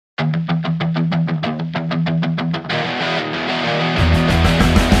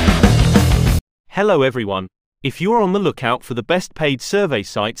Hello everyone. If you are on the lookout for the best paid survey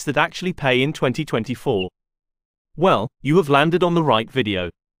sites that actually pay in 2024, well, you have landed on the right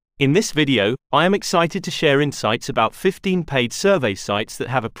video. In this video, I am excited to share insights about 15 paid survey sites that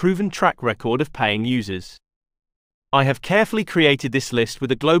have a proven track record of paying users. I have carefully created this list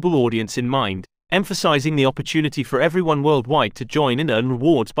with a global audience in mind, emphasizing the opportunity for everyone worldwide to join and earn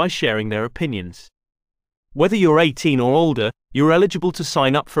rewards by sharing their opinions. Whether you're 18 or older, you're eligible to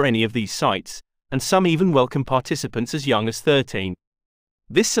sign up for any of these sites, and some even welcome participants as young as 13.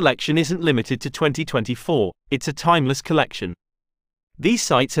 This selection isn't limited to 2024, it's a timeless collection. These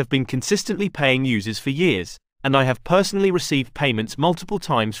sites have been consistently paying users for years, and I have personally received payments multiple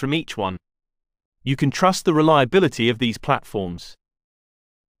times from each one. You can trust the reliability of these platforms.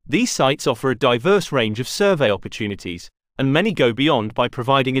 These sites offer a diverse range of survey opportunities, and many go beyond by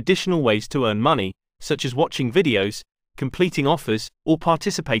providing additional ways to earn money, such as watching videos, completing offers, or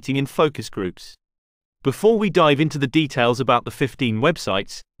participating in focus groups. Before we dive into the details about the 15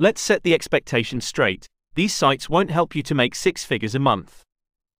 websites, let's set the expectations straight. These sites won't help you to make six figures a month.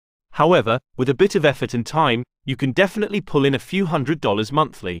 However, with a bit of effort and time, you can definitely pull in a few $100s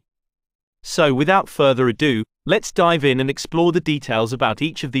monthly. So without further ado, let's dive in and explore the details about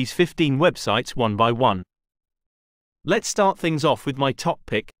each of these 15 websites one by one. Let's start things off with my top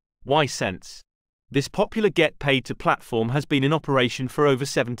pick, YSense. This popular get-paid-to platform has been in operation for over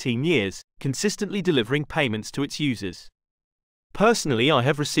 17 years, consistently delivering payments to its users. Personally, I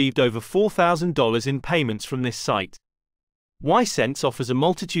have received over $4,000 in payments from this site. YSense offers a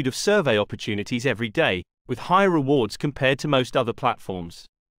multitude of survey opportunities every day, with higher rewards compared to most other platforms.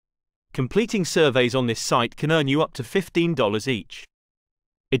 Completing surveys on this site can earn you up to $15 each.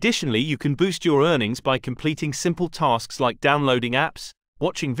 Additionally, you can boost your earnings by completing simple tasks like downloading apps,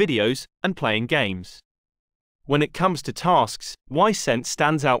 watching videos, and playing games. When it comes to tasks, YSense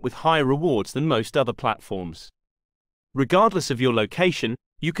stands out with higher rewards than most other platforms. Regardless of your location,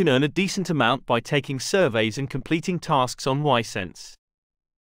 you can earn a decent amount by taking surveys and completing tasks on YSense.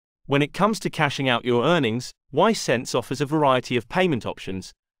 When it comes to cashing out your earnings, YSense offers a variety of payment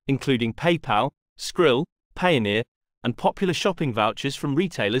options, including PayPal, Skrill, Payoneer, and popular shopping vouchers from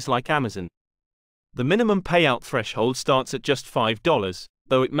retailers like Amazon. The minimum payout threshold starts at just $5,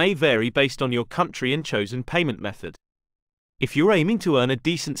 though it may vary based on your country and chosen payment method. If you're aiming to earn a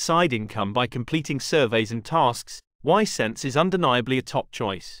decent side income by completing surveys and tasks, YSense is undeniably a top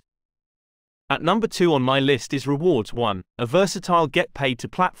choice. At number 2 on my list is Rewards One, a versatile get-paid-to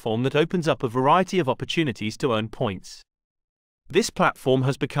platform that opens up a variety of opportunities to earn points. This platform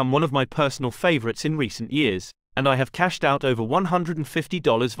has become one of my personal favorites in recent years, and I have cashed out over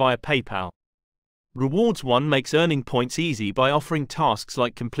 $150 via PayPal. Rewards One makes earning points easy by offering tasks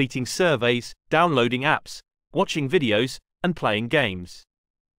like completing surveys, downloading apps, watching videos, and playing games.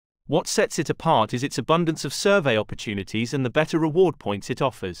 What sets it apart is its abundance of survey opportunities and the better reward points it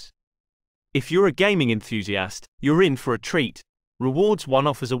offers. If you're a gaming enthusiast, you're in for a treat. Rewards One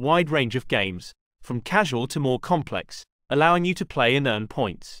offers a wide range of games, from casual to more complex, allowing you to play and earn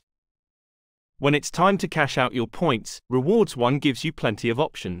points. When it's time to cash out your points, Rewards One gives you plenty of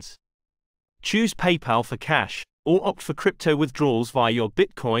options. Choose PayPal for cash, or opt for crypto withdrawals via your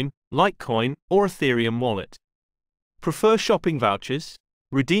Bitcoin, Litecoin, or Ethereum wallet. Prefer shopping vouchers?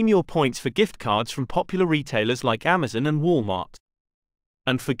 Redeem your points for gift cards from popular retailers like Amazon and Walmart.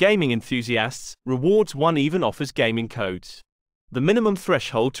 And for gaming enthusiasts, Rewards One even offers gaming codes. The minimum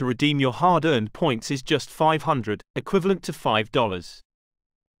threshold to redeem your hard-earned points is just $500, equivalent to $5.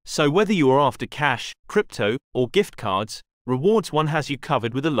 So whether you are after cash, crypto, or gift cards, Rewards One has you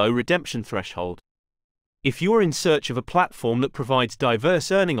covered with a low redemption threshold. If you are in search of a platform that provides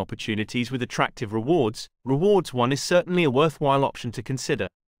diverse earning opportunities with attractive rewards, Rewards One is certainly a worthwhile option to consider.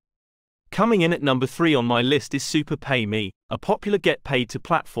 Coming in at number 3 on my list is SuperPayMe, a popular get-paid-to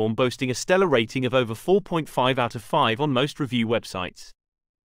platform boasting a stellar rating of over 4.5 out of 5 on most review websites.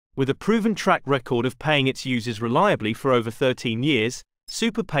 With a proven track record of paying its users reliably for over 13 years,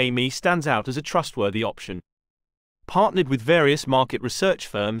 SuperPayMe stands out as a trustworthy option. Partnered with various market research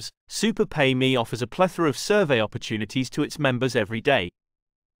firms, SuperPayMe offers a plethora of survey opportunities to its members every day.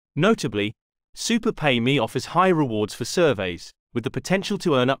 Notably, SuperPayMe offers high rewards for surveys, with the potential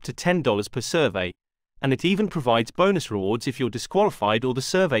to earn up to $10 per survey, and it even provides bonus rewards if you're disqualified or the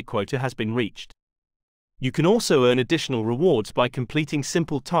survey quota has been reached. You can also earn additional rewards by completing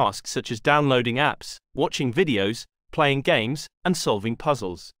simple tasks such as downloading apps, watching videos, playing games, and solving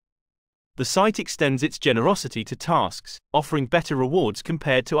puzzles. The site extends its generosity to tasks, offering better rewards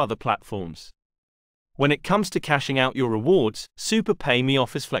compared to other platforms. When it comes to cashing out your rewards, SuperPayMe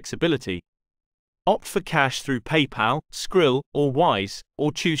offers flexibility. Opt for cash through PayPal, Skrill, or Wise,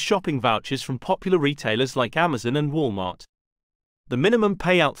 or choose shopping vouchers from popular retailers like Amazon and Walmart. The minimum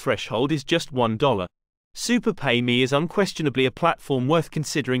payout threshold is just $1. SuperPayMe is unquestionably a platform worth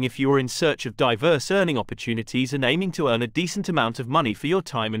considering if you are in search of diverse earning opportunities and aiming to earn a decent amount of money for your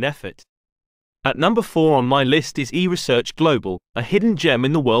time and effort. At number 4 on my list is eResearch Global, a hidden gem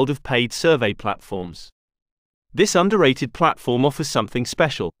in the world of paid survey platforms. This underrated platform offers something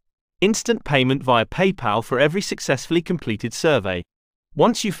special: instant payment via PayPal for every successfully completed survey.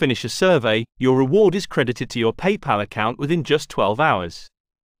 Once you finish a survey, your reward is credited to your PayPal account within just 12 hours.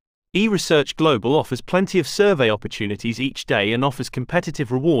 eResearch Global offers plenty of survey opportunities each day and offers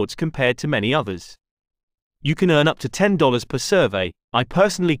competitive rewards compared to many others. You can earn up to $10 per survey. I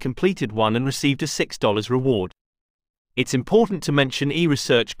personally completed one and received a $6 reward. It's important to mention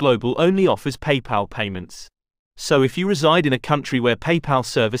eResearch Global only offers PayPal payments. So if you reside in a country where PayPal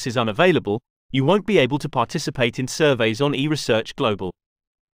service is unavailable, you won't be able to participate in surveys on eResearch Global.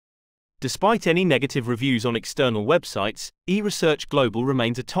 Despite any negative reviews on external websites, eResearch Global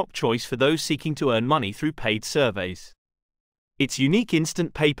remains a top choice for those seeking to earn money through paid surveys. Its unique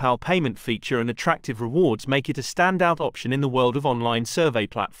instant PayPal payment feature and attractive rewards make it a standout option in the world of online survey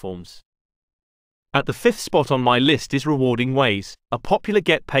platforms. At the 5th spot on my list is Rewarding Ways, a popular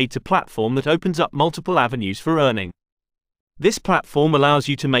get-paid-to platform that opens up multiple avenues for earning. This platform allows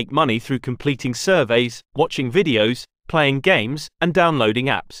you to make money through completing surveys, watching videos, playing games, and downloading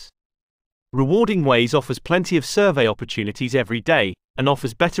apps. Rewarding Ways offers plenty of survey opportunities every day, and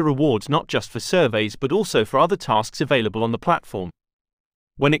offers better rewards not just for surveys but also for other tasks available on the platform.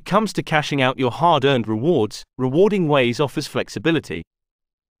 When it comes to cashing out your hard-earned rewards, Rewarding Ways offers flexibility.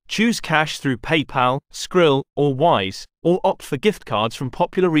 Choose cash through PayPal, Skrill, or Wise, or opt for gift cards from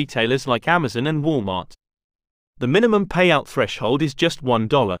popular retailers like Amazon and Walmart. The minimum payout threshold is just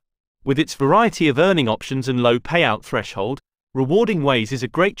 $1. With its variety of earning options and low payout threshold, Rewarding Ways is a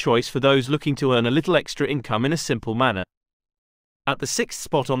great choice for those looking to earn a little extra income in a simple manner. At the 6th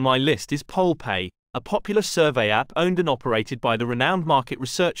spot on my list is PollPay, a popular survey app owned and operated by the renowned market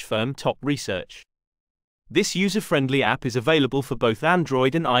research firm Top Research. This user-friendly app is available for both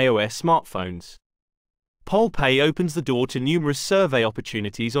Android and iOS smartphones. PollPay opens the door to numerous survey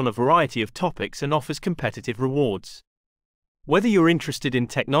opportunities on a variety of topics and offers competitive rewards. Whether you're interested in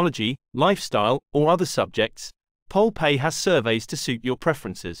technology, lifestyle, or other subjects, PollPay has surveys to suit your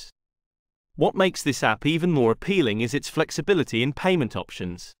preferences. What makes this app even more appealing is its flexibility in payment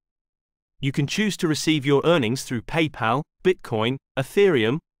options. You can choose to receive your earnings through PayPal, Bitcoin,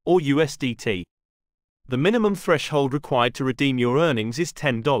 Ethereum, or USDT. The minimum threshold required to redeem your earnings is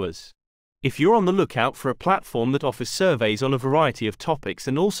 $10. If you're on the lookout for a platform that offers surveys on a variety of topics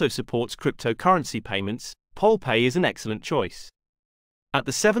and also supports cryptocurrency payments, PollPay is an excellent choice. At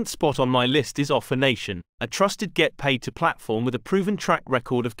the 7th spot on my list is OfferNation, a trusted get-paid-to platform with a proven track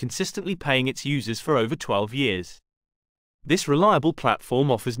record of consistently paying its users for over 12 years. This reliable platform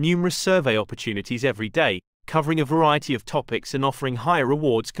offers numerous survey opportunities every day, covering a variety of topics and offering higher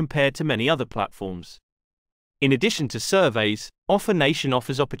rewards compared to many other platforms. In addition to surveys, OfferNation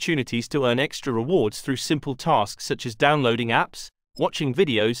offers opportunities to earn extra rewards through simple tasks such as downloading apps, watching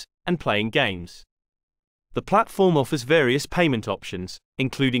videos, and playing games. The platform offers various payment options,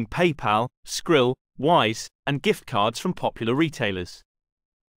 including PayPal, Skrill, Wise, and gift cards from popular retailers.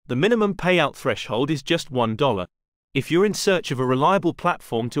 The minimum payout threshold is just $1. If you're in search of a reliable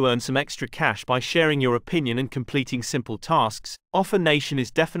platform to earn some extra cash by sharing your opinion and completing simple tasks, OfferNation is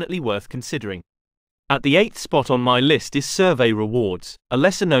definitely worth considering. At the 8th spot on my list is Survey Rewards, a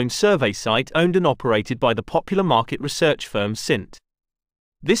lesser-known survey site owned and operated by the popular market research firm Cint.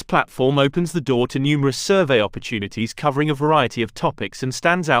 This platform opens the door to numerous survey opportunities covering a variety of topics and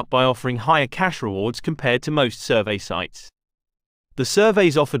stands out by offering higher cash rewards compared to most survey sites. The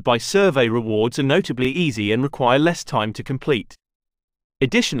surveys offered by Survey Rewards are notably easy and require less time to complete.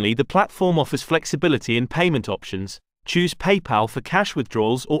 Additionally, the platform offers flexibility in payment options. Choose PayPal for cash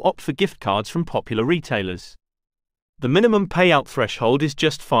withdrawals or opt for gift cards from popular retailers. The minimum payout threshold is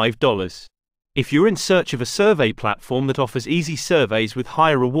just $5. If you're in search of a survey platform that offers easy surveys with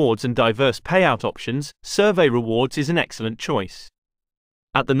higher rewards and diverse payout options, Survey Rewards is an excellent choice.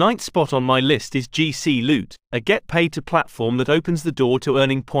 At the 9th spot on my list is GC Loot, a get-paid-to platform that opens the door to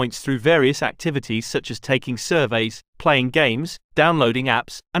earning points through various activities such as taking surveys, playing games, downloading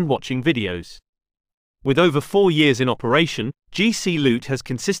apps, and watching videos. With over 4 years in operation, GC Loot has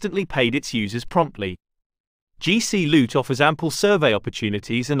consistently paid its users promptly. GC Loot offers ample survey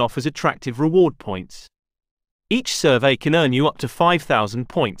opportunities and offers attractive reward points. Each survey can earn you up to 5,000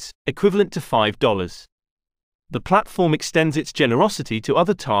 points, equivalent to $5. The platform extends its generosity to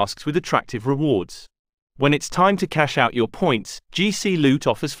other tasks with attractive rewards. When it's time to cash out your points, GC Loot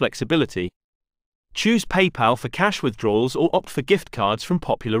offers flexibility. Choose PayPal for cash withdrawals or opt for gift cards from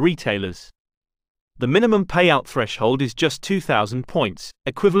popular retailers. The minimum payout threshold is just 2,000 points,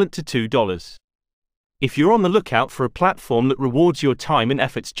 equivalent to $2. If you're on the lookout for a platform that rewards your time and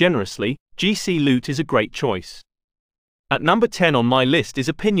efforts generously, GC Loot is a great choice. At number 10 on my list is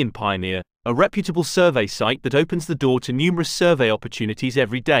Opinion Pioneer, a reputable survey site that opens the door to numerous survey opportunities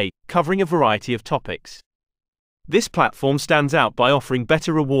every day, covering a variety of topics. This platform stands out by offering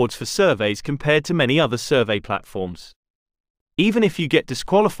better rewards for surveys compared to many other survey platforms. Even if you get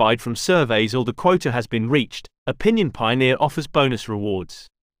disqualified from surveys or the quota has been reached, Opinion Pioneer offers bonus rewards.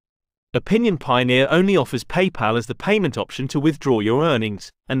 Opinion Pioneer only offers PayPal as the payment option to withdraw your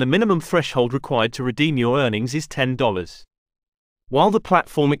earnings, and the minimum threshold required to redeem your earnings is $10. While the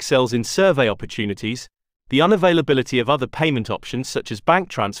platform excels in survey opportunities, the unavailability of other payment options such as bank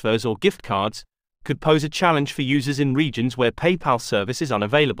transfers or gift cards could pose a challenge for users in regions where PayPal service is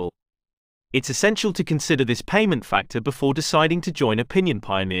unavailable. It's essential to consider this payment factor before deciding to join Opinion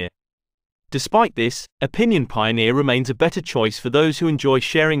Pioneer. Despite this, Opinion Pioneer remains a better choice for those who enjoy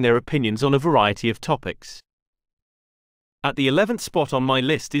sharing their opinions on a variety of topics. At the 11th spot on my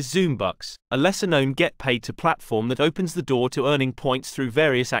list is Zoombucks, a lesser-known get-paid-to platform that opens the door to earning points through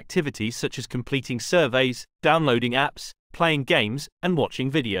various activities such as completing surveys, downloading apps, playing games, and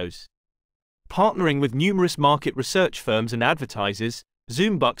watching videos. Partnering with numerous market research firms and advertisers,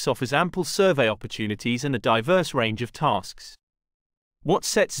 Zoombucks offers ample survey opportunities and a diverse range of tasks. What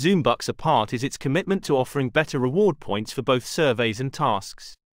sets Zoombucks apart is its commitment to offering better reward points for both surveys and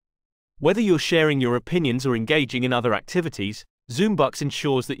tasks. Whether you're sharing your opinions or engaging in other activities, Zoombucks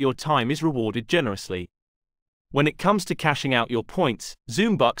ensures that your time is rewarded generously. When it comes to cashing out your points,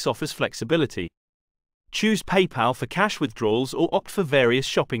 Zoombucks offers flexibility. Choose PayPal for cash withdrawals or opt for various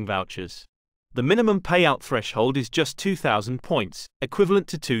shopping vouchers. The minimum payout threshold is just 2,000 points, equivalent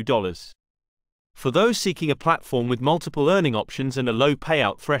to $2. For those seeking a platform with multiple earning options and a low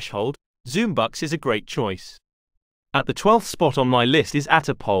payout threshold, Zoombucks is a great choice. At the 12th spot on my list is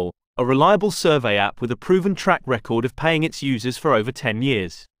Poll, a reliable survey app with a proven track record of paying its users for over 10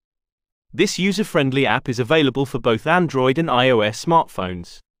 years. This user-friendly app is available for both Android and iOS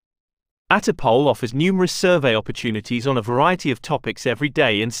smartphones. Poll offers numerous survey opportunities on a variety of topics every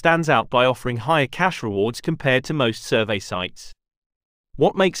day and stands out by offering higher cash rewards compared to most survey sites.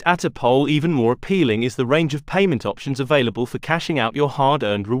 What makes Poll even more appealing is the range of payment options available for cashing out your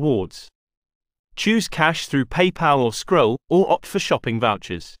hard-earned rewards. Choose cash through PayPal or Scroll, or opt for shopping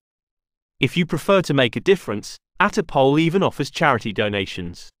vouchers. If you prefer to make a difference, Poll even offers charity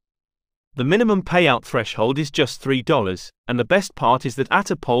donations. The minimum payout threshold is just $3, and the best part is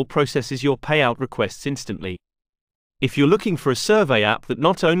that Poll processes your payout requests instantly. If you're looking for a survey app that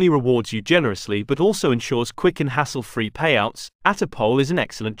not only rewards you generously but also ensures quick and hassle-free payouts, Poll is an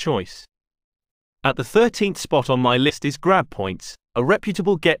excellent choice. At the 13th spot on my list is GrabPoints, a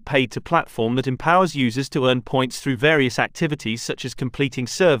reputable get-paid-to platform that empowers users to earn points through various activities such as completing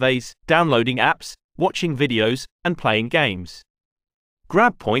surveys, downloading apps, watching videos, and playing games.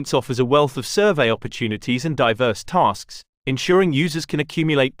 GrabPoints offers a wealth of survey opportunities and diverse tasks, ensuring users can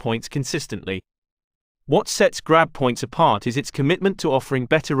accumulate points consistently. What sets GrabPoints apart is its commitment to offering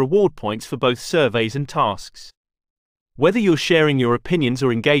better reward points for both surveys and tasks. Whether you're sharing your opinions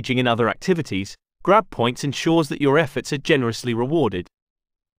or engaging in other activities, GrabPoints ensures that your efforts are generously rewarded.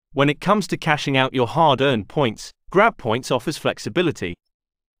 When it comes to cashing out your hard-earned points, GrabPoints offers flexibility.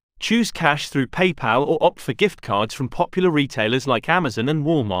 Choose cash through PayPal or opt for gift cards from popular retailers like Amazon and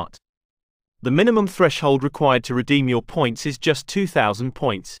Walmart. The minimum threshold required to redeem your points is just 2,000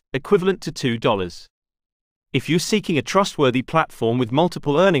 points, equivalent to $2. If you're seeking a trustworthy platform with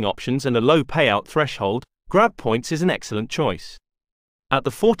multiple earning options and a low payout threshold, GrabPoints is an excellent choice. At the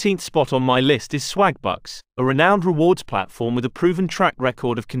 14th spot on my list is Swagbucks, a renowned rewards platform with a proven track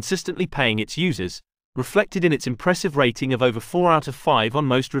record of consistently paying its users, reflected in its impressive rating of over 4 out of 5 on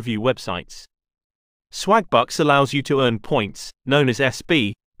most review websites. Swagbucks allows you to earn points, known as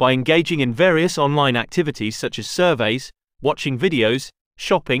SB, by engaging in various online activities such as surveys, watching videos,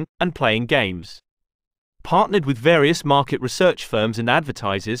 shopping, and playing games. Partnered with various market research firms and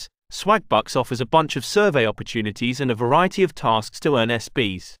advertisers, Swagbucks offers a bunch of survey opportunities and a variety of tasks to earn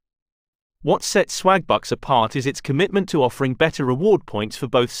SBs. What sets Swagbucks apart is its commitment to offering better reward points for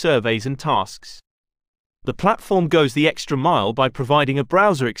both surveys and tasks. The platform goes the extra mile by providing a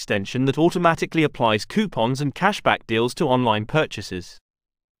browser extension that automatically applies coupons and cashback deals to online purchases.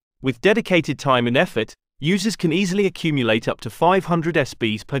 With dedicated time and effort, users can easily accumulate up to 500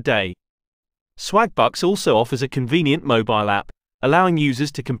 SBs per day. Swagbucks also offers a convenient mobile app, allowing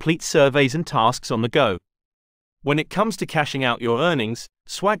users to complete surveys and tasks on the go. When it comes to cashing out your earnings,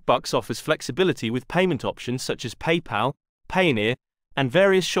 Swagbucks offers flexibility with payment options such as PayPal, Payoneer, and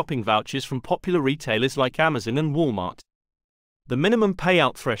various shopping vouchers from popular retailers like Amazon and Walmart. The minimum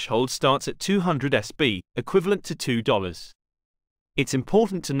payout threshold starts at 200 SB, equivalent to $2. It's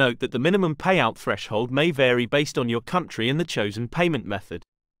important to note that the minimum payout threshold may vary based on your country and the chosen payment method.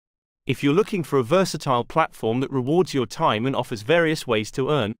 If you're looking for a versatile platform that rewards your time and offers various ways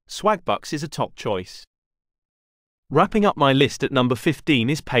to earn, Swagbucks is a top choice. Wrapping up my list at number 15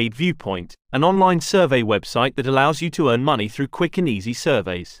 is Paid Viewpoint, an online survey website that allows you to earn money through quick and easy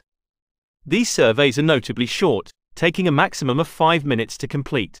surveys. These surveys are notably short, taking a maximum of 5 minutes to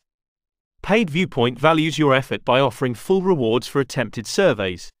complete. Paid Viewpoint values your effort by offering full rewards for attempted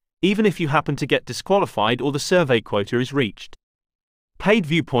surveys, even if you happen to get disqualified or the survey quota is reached. Paid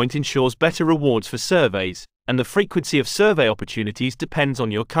Viewpoint ensures better rewards for surveys, and the frequency of survey opportunities depends on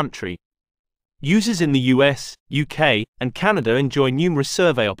your country. Users in the US, UK, and Canada enjoy numerous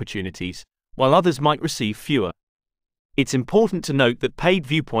survey opportunities, while others might receive fewer. It's important to note that Paid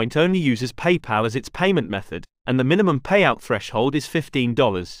Viewpoint only uses PayPal as its payment method, and the minimum payout threshold is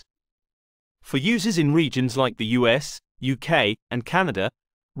 $15. For users in regions like the US, UK, and Canada,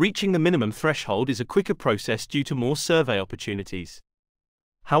 reaching the minimum threshold is a quicker process due to more survey opportunities.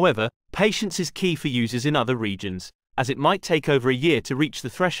 However, patience is key for users in other regions, as it might take over a year to reach the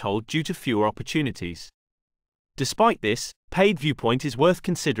threshold due to fewer opportunities. Despite this, Paid Viewpoint is worth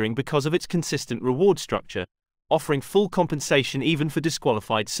considering because of its consistent reward structure, offering full compensation even for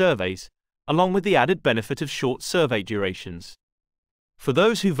disqualified surveys, along with the added benefit of short survey durations. For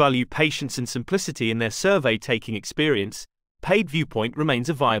those who value patience and simplicity in their survey-taking experience, Paid Viewpoint remains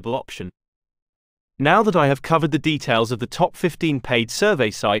a viable option. Now that I have covered the details of the top 15 paid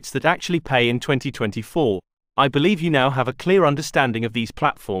survey sites that actually pay in 2024, I believe you now have a clear understanding of these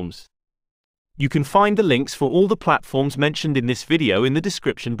platforms. You can find the links for all the platforms mentioned in this video in the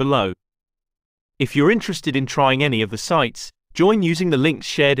description below. If you're interested in trying any of the sites, join using the links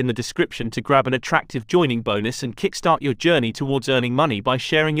shared in the description to grab an attractive joining bonus and kickstart your journey towards earning money by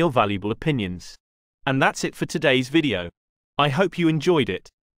sharing your valuable opinions. And that's it for today's video. I hope you enjoyed it.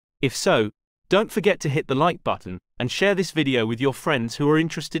 If so, don't forget to hit the like button and share this video with your friends who are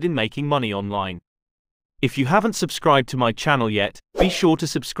interested in making money online. If you haven't subscribed to my channel yet, be sure to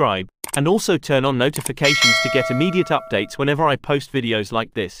subscribe, and also turn on notifications to get immediate updates whenever I post videos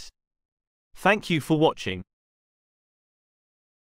like this. Thank you for watching.